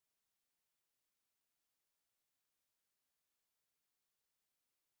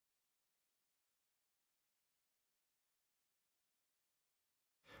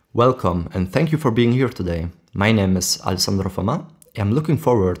Welcome and thank you for being here today. My name is Alessandro Famà. I'm looking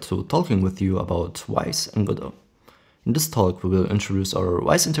forward to talking with you about Wwise and Godot. In this talk we will introduce our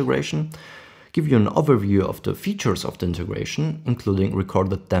Wwise integration, give you an overview of the features of the integration, including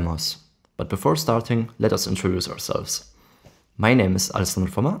recorded demos. But before starting, let us introduce ourselves. My name is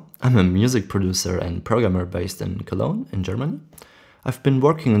Alessandro Famà. I'm a music producer and programmer based in Cologne, in Germany. I've been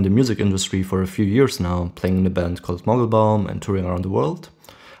working in the music industry for a few years now, playing in a band called Mogelbaum and touring around the world.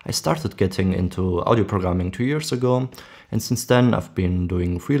 I started getting into audio programming 2 years ago, and since then I've been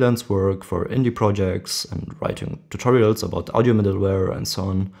doing freelance work for indie projects and writing tutorials about audio middleware and so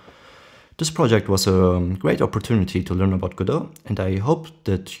on. This project was a great opportunity to learn about Godot, and I hope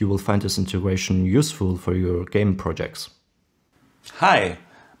that you will find this integration useful for your game projects. Hi,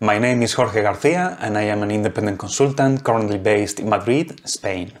 my name is Jorge Garcia and I am an independent consultant currently based in Madrid,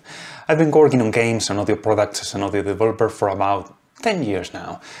 Spain. I've been working on games and audio products as an audio developer for about 10 years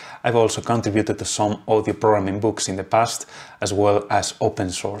now. I've also contributed to some audio programming books in the past, as well as open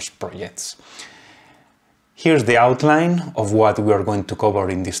source projects. Here's the outline of what we are going to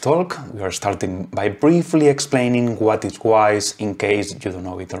cover in this talk. We are starting by briefly explaining what is Wwise in case you don't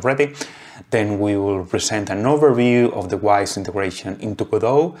know it already. Then we will present an overview of the Wwise integration into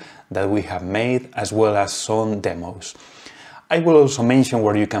Godot that we have made, as well as some demos. I will also mention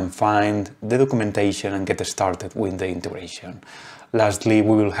where you can find the documentation and get started with the integration. Lastly,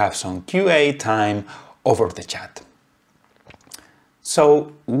 we will have some QA time over the chat.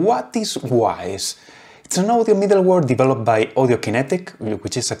 So, what is Wwise? It's an audio middleware developed by Audiokinetic,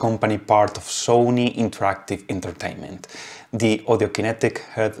 which is a company part of Sony Interactive Entertainment. The Audiokinetic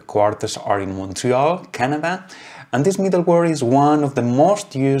headquarters are in Montreal, Canada, and this middleware is one of the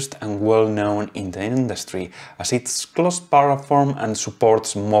most used and well-known in the industry, as it's cross-platform and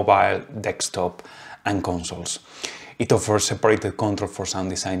supports mobile, desktop, and consoles. It offers separated control for sound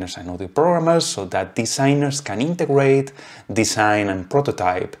designers and audio programmers so that designers can integrate, design, and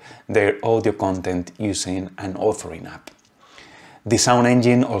prototype their audio content using an authoring app. The sound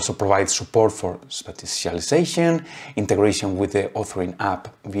engine also provides support for spatialization, integration with the authoring app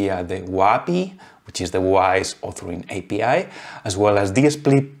via the WAAPI, which is the Wwise Authoring API, as well as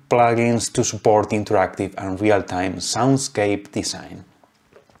DSP plugins to support interactive and real-time soundscape design.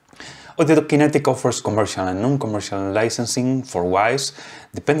 Audiokinetic offers commercial and non-commercial licensing for Wwise,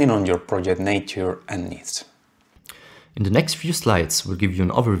 depending on your project nature and needs. In the next few slides, we'll give you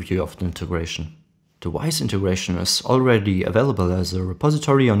an overview of the integration. The Wwise integration is already available as a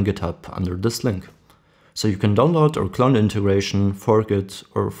repository on GitHub under this link. So you can download or clone the integration, fork it,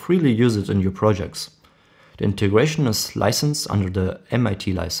 or freely use it in your projects. The integration is licensed under the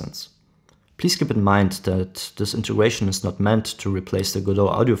MIT license. Please keep in mind that this integration is not meant to replace the Godot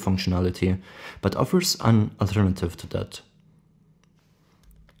audio functionality, but offers an alternative to that.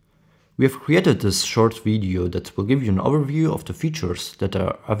 We have created this short video that will give you an overview of the features that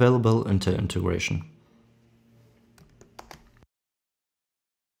are available in the integration.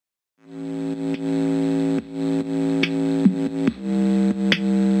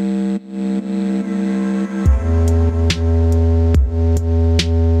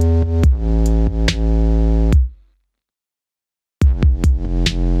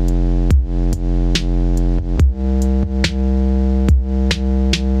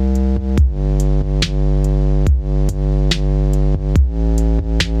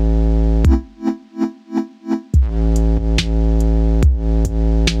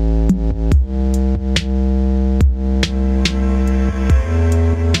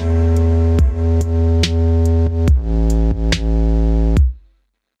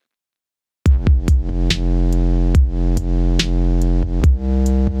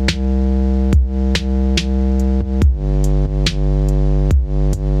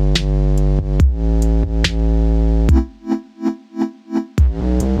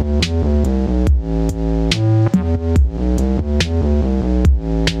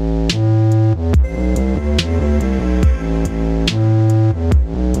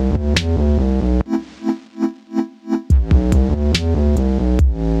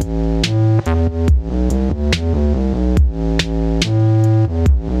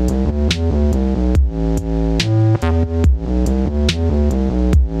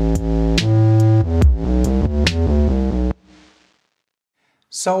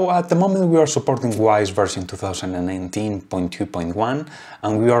 So at the moment we are supporting Wwise version 2019.2.1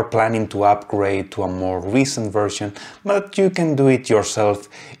 and we are planning to upgrade to a more recent version, but you can do it yourself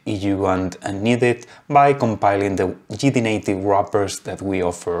if you want and need it by compiling the GDNative wrappers that we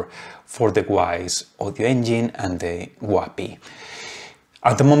offer for the Wwise audio engine and the WAAPI.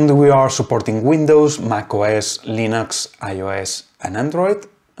 At the moment we are supporting Windows, macOS, Linux, iOS and Android.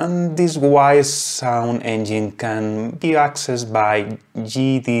 And this Wwise sound engine can be accessed by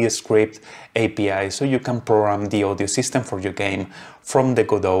GDScript API, so you can program the audio system for your game from the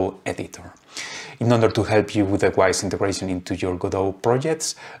Godot editor. In order to help you with the Wwise integration into your Godot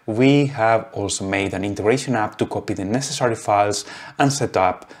projects, we have also made an integration app to copy the necessary files and set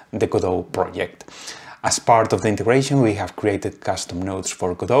up the Godot project. As part of the integration, we have created custom nodes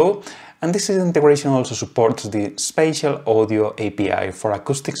for Godot, and this integration also supports the Spatial Audio API for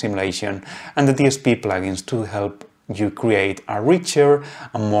acoustic simulation and the DSP plugins to help you create a richer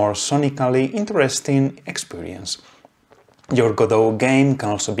and more sonically interesting experience. Your Godot game can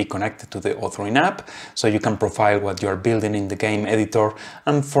also be connected to the authoring app, so you can profile what you are building in the game editor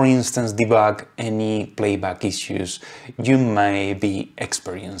and, for instance, debug any playback issues you may be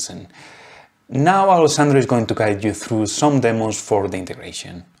experiencing. Now Alessandro is going to guide you through some demos for the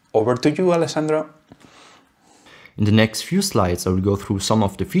integration. Over to you, Alessandro. In the next few slides, I will go through some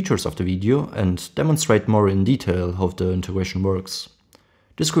of the features of the video and demonstrate more in detail how the integration works.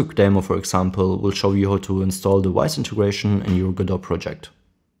 This quick demo, for example, will show you how to install the Wwise integration in your Godot project.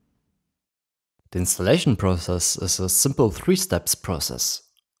 The installation process is a simple 3-steps process.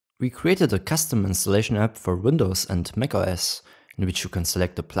 We created a custom installation app for Windows and macOS, in which you can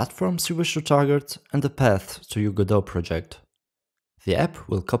select the platforms you wish to target and the path to your Godot project. The app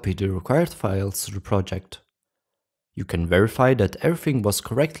will copy the required files to the project. You can verify that everything was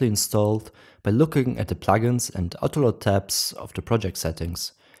correctly installed by looking at the plugins and autoload tabs of the project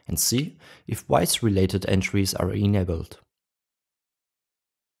settings and see if Wwise related entries are enabled.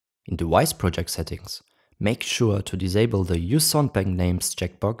 In the Wwise project settings, make sure to disable the Use Soundbank Names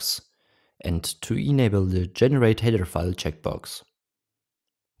checkbox and to enable the Generate Header File checkbox.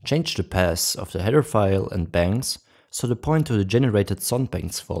 Change the paths of the header file and banks so they point to the generated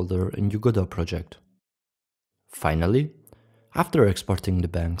soundbanks folder in your Godot project. Finally, after exporting the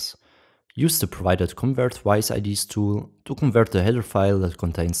banks, use the provided Convert Wwise IDs tool to convert the header file that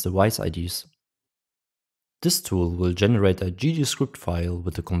contains the Wwise IDs. This tool will generate a GDScript file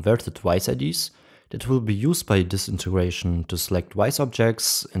with the converted Wwise IDs that will be used by this integration to select Wwise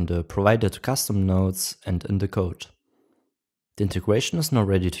objects in the provided custom nodes and in the code. The integration is now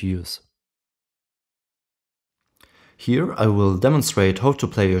ready to use. Here I will demonstrate how to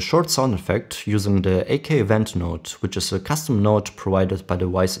play a short sound effect using the AK event node, which is a custom node provided by the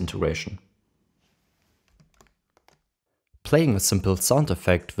Wwise integration. Playing a simple sound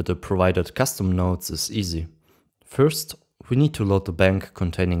effect with the provided custom nodes is easy. First, we need to load the bank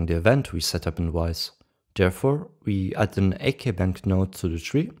containing the event we set up in Wwise. Therefore, we add an AK bank node to the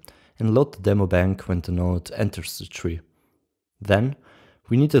tree and load the demo bank when the node enters the tree. Then,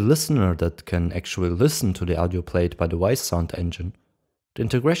 we need a listener that can actually listen to the audio played by the Wwise sound engine. The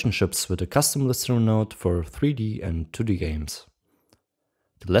integration ships with a custom listener node for 3D and 2D games.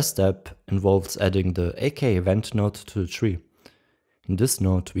 The last step involves adding the AK event node to the tree. In this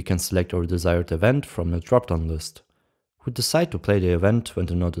node, we can select our desired event from the drop-down list. We decide to play the event when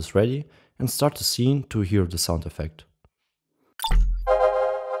the node is ready and start the scene to hear the sound effect.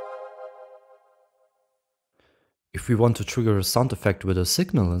 If we want to trigger a sound effect with a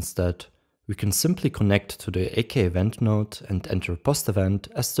signal instead, we can simply connect to the AK event node and enter post event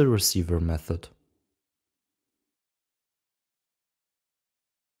as the receiver method.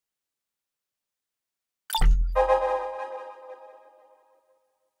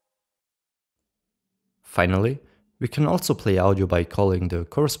 Finally, we can also play audio by calling the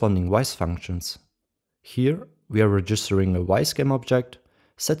corresponding Wwise functions. Here, we are registering a Wwise game object,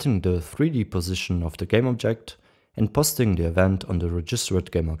 setting the 3D position of the game object, and posting the event on the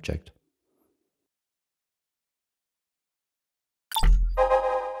registered game object.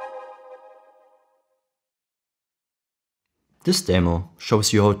 This demo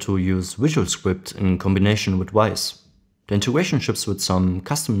shows you how to use VisualScript in combination with Wwise. The integration ships with some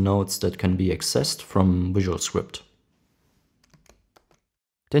custom nodes that can be accessed from VisualScript.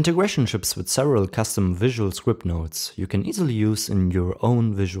 The integration ships with several custom VisualScript nodes you can easily use in your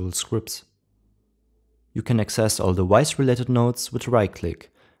own visual scripts. You can access all the Wwise related nodes with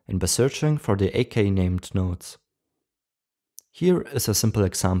right-click and by searching for the AK named nodes. Here is a simple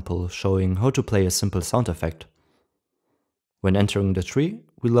example showing how to play a simple sound effect. When entering the tree,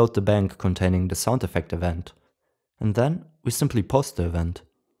 we load the bank containing the sound effect event, and then we simply post the event.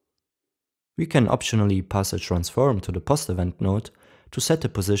 We can optionally pass a transform to the post event node to set the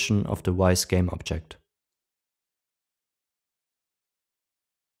position of the Wwise game object.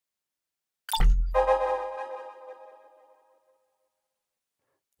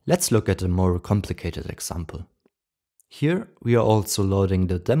 Let's look at a more complicated example. Here we are also loading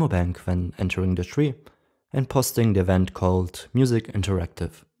the demo bank when entering the tree and posting the event called Music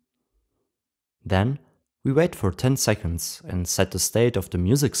Interactive. Then we wait for 10 seconds and set the state of the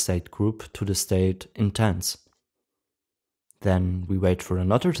music state group to the state intense. Then we wait for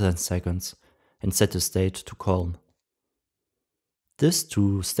another 10 seconds and set the state to calm. These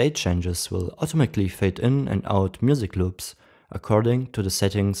two state changes will automatically fade in and out music loops according to the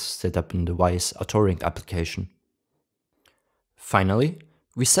settings set up in the Wwise authoring application. Finally,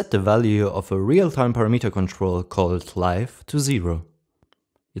 we set the value of a real-time parameter control called live to 0.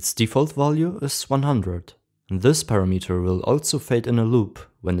 Its default value is 100, and this parameter will also fade in a loop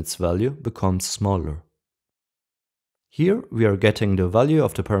when its value becomes smaller. Here we are getting the value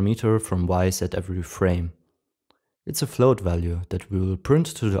of the parameter from Wwise at every frame. It's a float value that we will print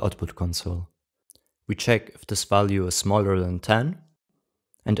to the output console. We check if this value is smaller than 10,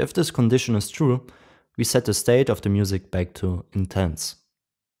 and if this condition is true, we set the state of the music back to intense.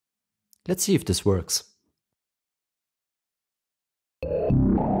 Let's see if this works.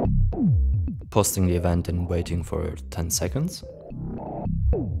 Posting the event and waiting for 10 seconds.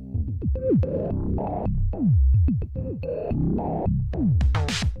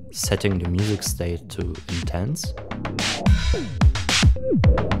 Setting the music state to intense.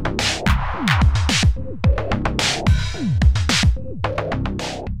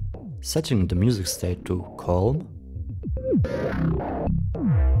 Setting the music state to calm.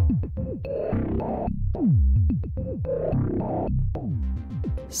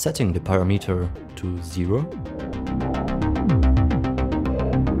 Setting the parameter to 0.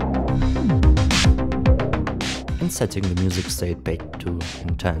 And setting the music state back to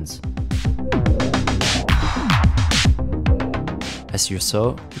intense. As you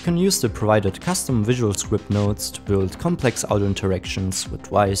saw, you can use the provided custom visual script nodes to build complex audio interactions with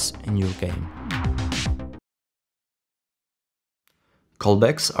Wwise in your game.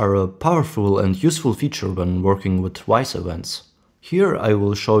 Callbacks are a powerful and useful feature when working with Wwise events. Here I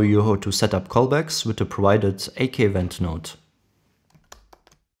will show you how to set up callbacks with the provided AK event node.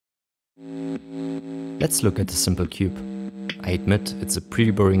 Let's look at a simple cube. I admit it's a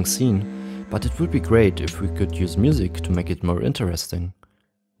pretty boring scene, but it would be great if we could use music to make it more interesting.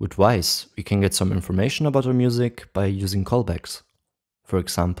 With Wwise, we can get some information about our music by using callbacks. For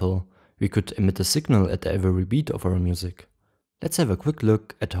example, we could emit a signal at every beat of our music. Let's have a quick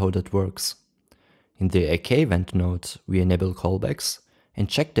look at how that works. In the AK event node, we enable callbacks and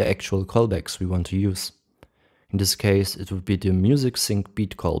check the actual callbacks we want to use. In this case, it would be the music sync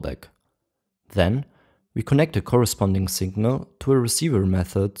beat callback. Then, we connect the corresponding signal to a receiver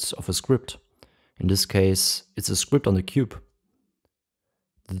method of a script. In this case, it's a script on the cube.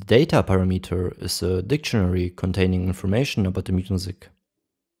 The data parameter is a dictionary containing information about the music.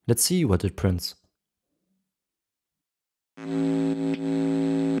 Let's see what it prints.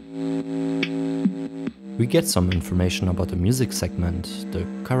 We get some information about the music segment, the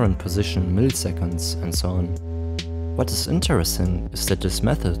current position, milliseconds, and so on. What is interesting is that this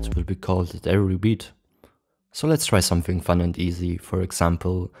method will be called at every beat. So let's try something fun and easy, for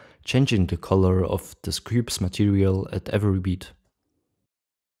example, changing the color of the cube's material at every beat.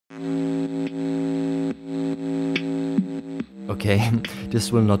 Okay,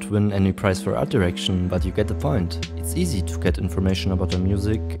 this will not win any prize for art direction, but you get the point. It's easy to get information about our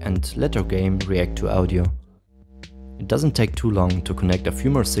music and let our game react to audio. It doesn't take too long to connect a few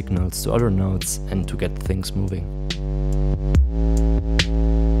more signals to other nodes and to get things moving.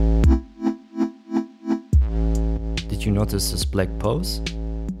 Did you notice this black pose?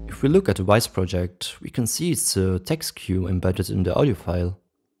 If we look at the Wwise project, we can see it's a text cue embedded in the audio file.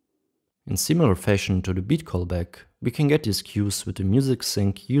 In similar fashion to the beat callback, we can get these cues with the music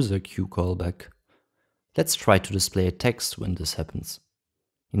sync user cue callback. Let's try to display a text when this happens.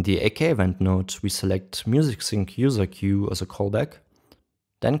 In the AK event node, we select music sync user cue as a callback,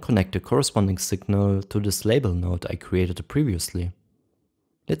 then connect the corresponding signal to this label node I created previously.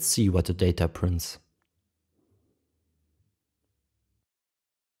 Let's see what the data prints.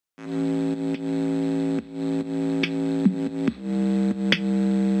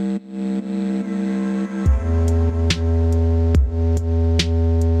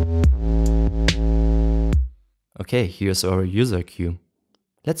 Okay, here's our user cue.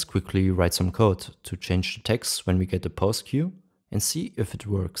 Let's quickly write some code to change the text when we get the post cue and see if it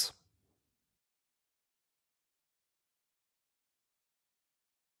works.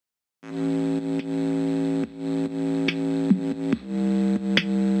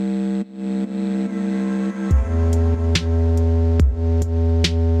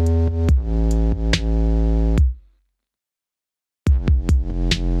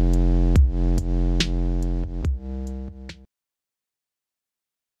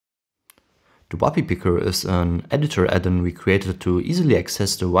 The WAAPI picker is an editor add-in we created to easily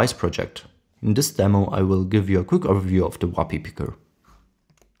access the Wwise project. In this demo, I will give you a quick overview of the WAAPI picker.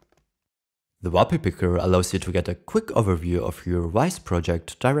 The WAAPI picker allows you to get a quick overview of your Wwise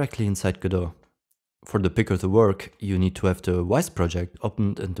project directly inside Godot. For the picker to work, you need to have the Wwise project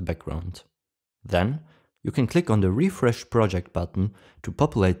opened in the background. Then, you can click on the Refresh Project button to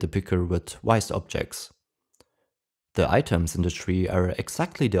populate the picker with Wwise objects. The items in the tree are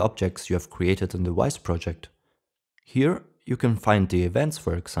exactly the objects you have created in the Wwise project. Here, you can find the events,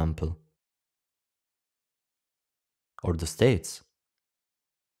 for example, or the states,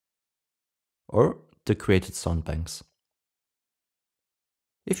 or the created sound banks.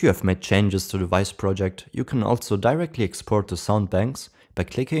 If you have made changes to the Wwise project, you can also directly export the sound banks by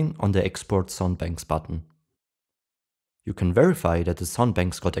clicking on the Export Sound Banks button. You can verify that the sound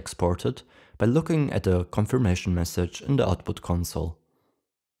banks got exported by looking at a confirmation message in the output console.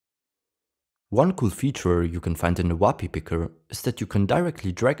 One cool feature you can find in the WAAPI picker is that you can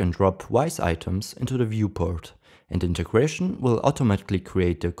directly drag and drop Wwise items into the viewport, and integration will automatically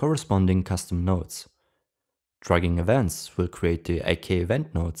create the corresponding custom nodes. Dragging events will create the AK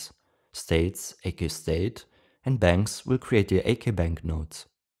event nodes, states AK state, and banks will create the AK bank nodes.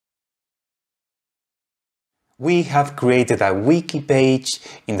 We have created a wiki page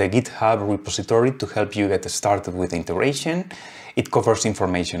in the GitHub repository to help you get started with integration. It covers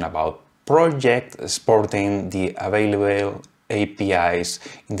information about project, exporting the available APIs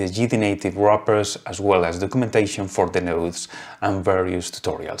in the GDNative wrappers, as well as documentation for the nodes and various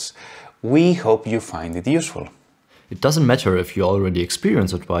tutorials. We hope you find it useful. It doesn't matter if you already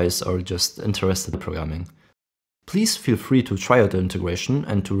experience Wwise or just interested in programming. Please feel free to try out the integration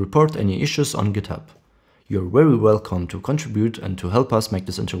and to report any issues on GitHub. You're very welcome to contribute and to help us make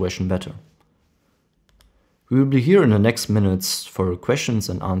this integration better. We will be here in the next minutes for questions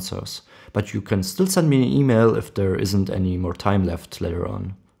and answers, but you can still send me an email if there isn't any more time left later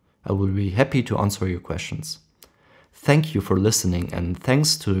on. I will be happy to answer your questions. Thank you for listening, and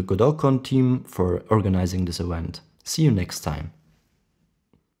thanks to the GodotCon team for organizing this event. See you next time.